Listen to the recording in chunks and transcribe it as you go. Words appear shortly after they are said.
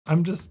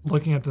I'm just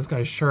looking at this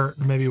guy's shirt.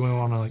 Maybe we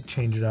want to like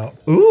change it out.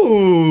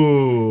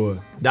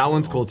 Ooh, that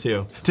one's cool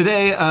too.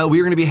 Today,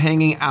 we're gonna be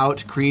hanging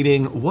out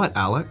creating what,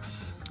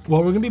 Alex?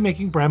 Well, we're gonna be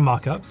making brand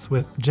mockups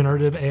with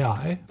generative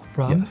AI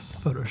from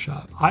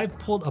Photoshop. I've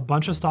pulled a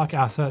bunch of stock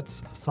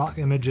assets, stock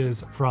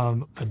images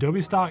from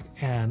Adobe stock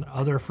and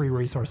other free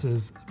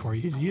resources for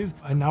you to use.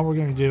 And now what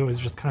we're gonna do is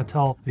just kind of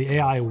tell the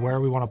AI where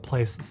we wanna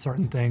place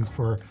certain things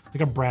for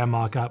like a brand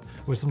mockup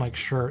with some like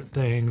shirt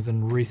things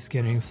and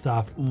reskinning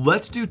stuff.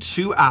 Let's do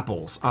 2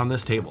 apples on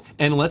this table.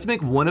 And let's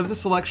make one of the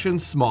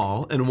selections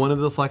small and one of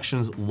the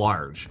selections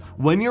large.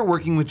 When you're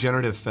working with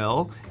generative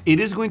fill, it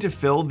is going to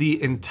fill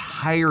the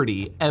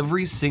entirety,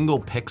 every single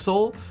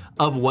pixel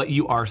of what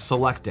you are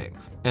selecting.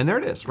 And there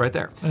it is, right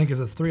there. And it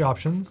gives us 3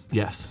 options.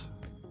 Yes.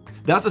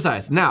 That's the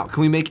size. Now, can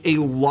we make a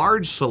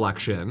large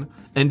selection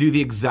and do the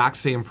exact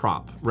same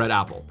prompt? Red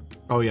apple.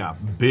 Oh yeah,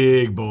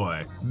 big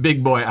boy.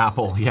 Big boy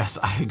apple. Yes,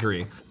 I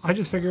agree. I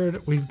just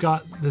figured we've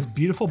got this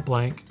beautiful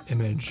blank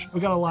image. We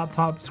got a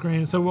laptop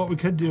screen. So what we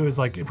could do is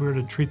like, if we were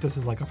to treat this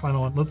as like a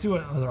final one, let's see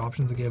what other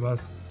options it gave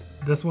us.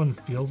 This one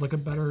feels like a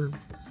better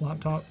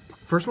laptop.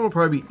 First one will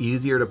probably be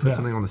easier to put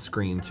something on the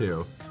screen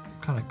too.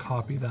 Kind of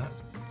copy that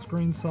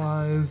screen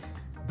size,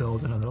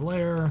 build another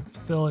layer,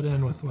 fill it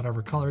in with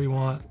whatever color you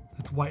want.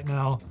 It's white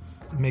now.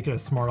 Make it a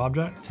smart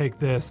object. Take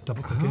this,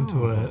 double click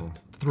into it,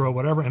 throw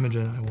whatever image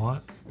in I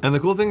want. And the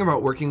cool thing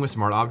about working with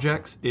smart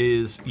objects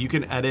is you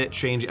can edit,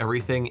 change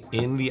everything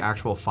in the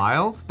actual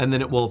file, and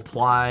then it will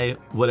apply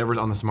whatever's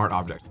on the smart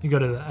object. You go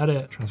to the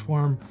edit,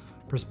 transform,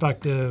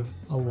 perspective,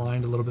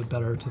 aligned a little bit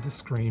better to the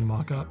screen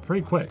mockup.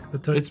 Pretty quick.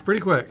 It's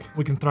pretty quick.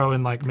 We can throw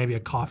in like maybe a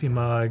coffee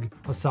mug,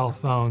 a cell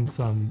phone,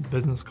 some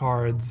business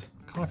cards,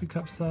 coffee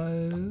cup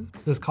size.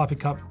 This coffee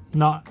cup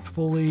not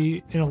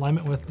fully in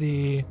alignment with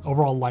the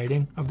overall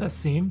lighting of this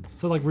scene.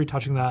 So like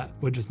retouching that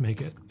would just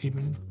make it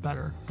even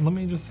better. And let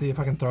me just see if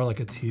I can throw like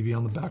a TV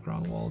on the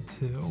background wall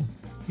too.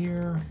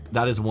 Here.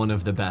 That is one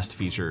of the best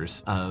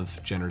features of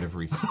generative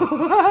refill.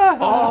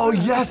 Oh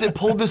yes, it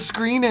pulled the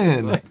screen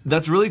in.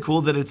 That's really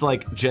cool that it's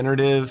like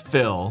generative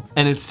fill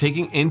and it's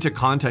taking into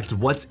context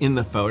what's in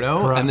the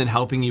photo and then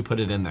helping you put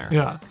it in there.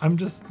 Yeah, I'm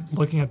just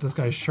looking at this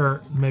guy's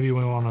shirt. Maybe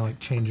we want to like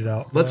change it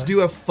out. Let's do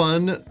a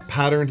fun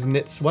patterned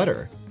knit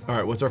sweater. All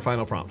right, what's our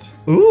final prompt?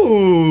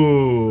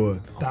 Ooh.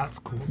 That's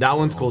cool. That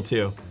one's cool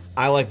too.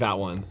 I like that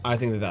one. I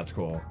think that that's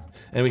cool.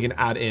 And we can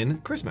add in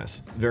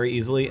Christmas very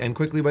easily and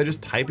quickly by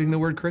just typing the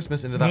word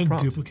Christmas into that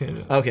prompt. Duplicate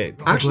it. Okay,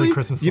 actually,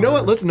 you know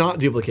what? Let's not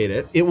duplicate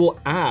it. It will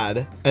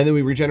add, and then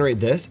we regenerate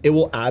this. It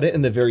will add it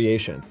in the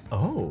variation.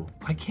 Oh.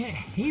 I can't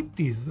hate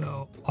these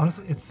though.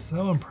 Honestly, it's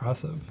so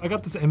impressive. I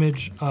got this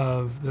image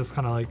of this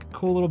kind of like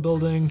cool little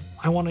building.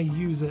 I want to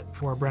use it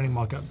for branding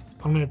mockups.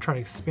 I'm gonna try to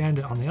expand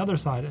it on the other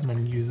side and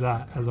then use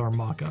that as our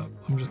mockup.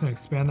 I'm just gonna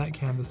expand that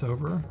canvas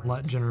over,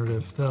 let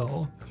generative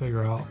fill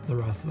figure out the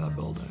rest of that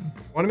building.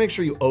 I wanna make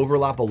sure you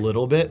overlap a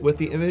little bit with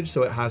the image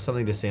so it has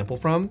something to sample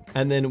from.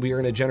 And then we are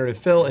gonna generative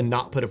fill and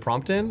not put a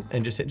prompt in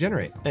and just hit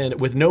generate. And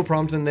with no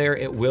prompt in there,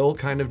 it will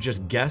kind of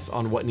just guess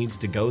on what needs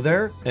to go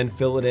there and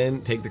fill it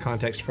in, take the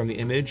context from the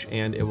image,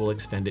 and it will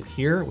extend it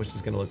here, which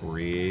is gonna look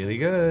really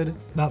good.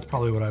 That's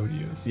probably what I would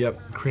use.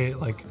 Yep. Create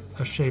like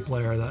a shape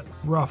layer that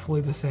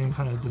roughly the same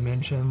kind of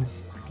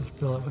dimensions. Just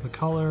fill it with a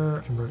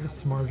color, convert it to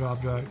smart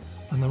object,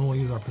 and then we'll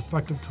use our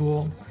perspective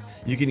tool.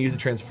 You can use the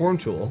transform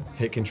tool,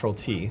 hit Control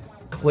T,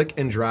 click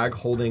and drag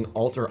holding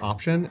Alt or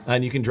Option,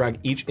 and you can drag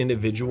each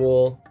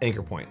individual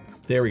anchor point.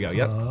 There we go,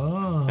 yep.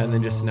 Oh. And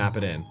then just snap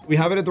it in. We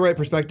have it at the right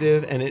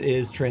perspective and it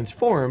is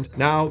transformed.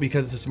 Now,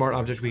 because it's a smart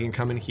object, we can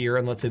come in here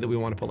and let's say that we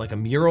want to put like a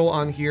mural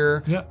on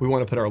here. Yep. We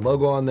want to put our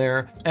logo on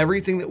there.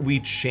 Everything that we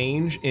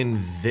change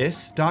in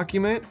this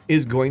document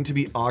is going to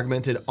be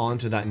augmented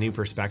onto that new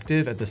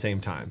perspective at the same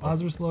time.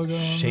 Lazarus logo.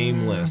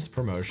 Shameless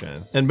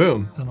promotion. And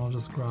boom. Then I'll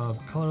just grab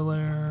color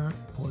layer,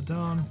 pull it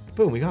down.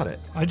 Boom, we got it.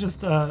 I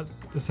just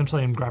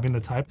essentially am grabbing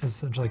the type,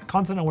 essentially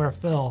content aware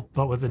fill,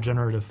 but with a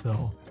generative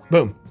fill.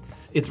 Boom.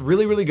 It's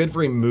really, really good for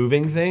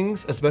removing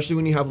things, especially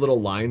when you have little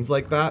lines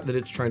like that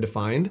it's trying to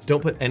find. Don't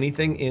put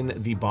anything in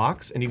the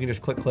box and you can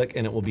just click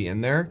and it will be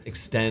in there.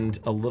 Extend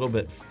a little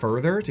bit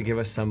further to give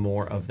us some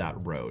more of that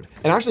road.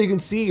 And actually you can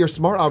see your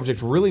smart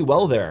object really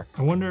well there.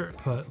 I wonder,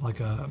 put like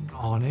an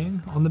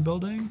awning on the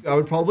building? I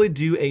would probably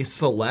do a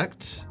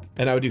select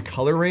and I would do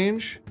color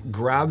range,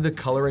 grab the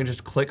color range,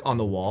 just click on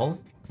the wall,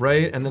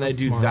 right? And then I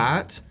do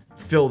that.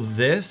 Fill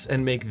this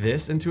and make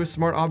this into a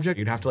smart object.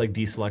 You'd have to like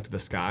deselect the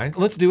sky.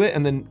 Let's do it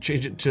and then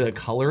change it to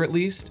color at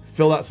least.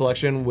 Fill that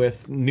selection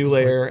with new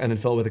layer and then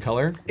fill it with a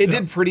color. It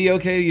did pretty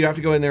okay. You'd have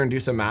to go in there and do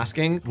some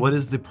masking. What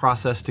is the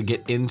process to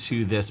get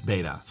into this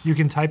beta? You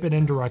can type it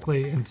in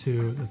directly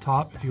into the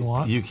top if you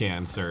want. You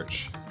can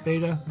search.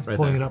 Beta, it's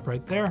pulling it up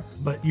right there,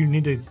 but you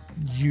need to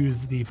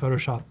use the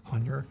Photoshop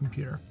on your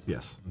computer.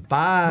 Yes.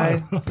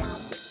 Bye.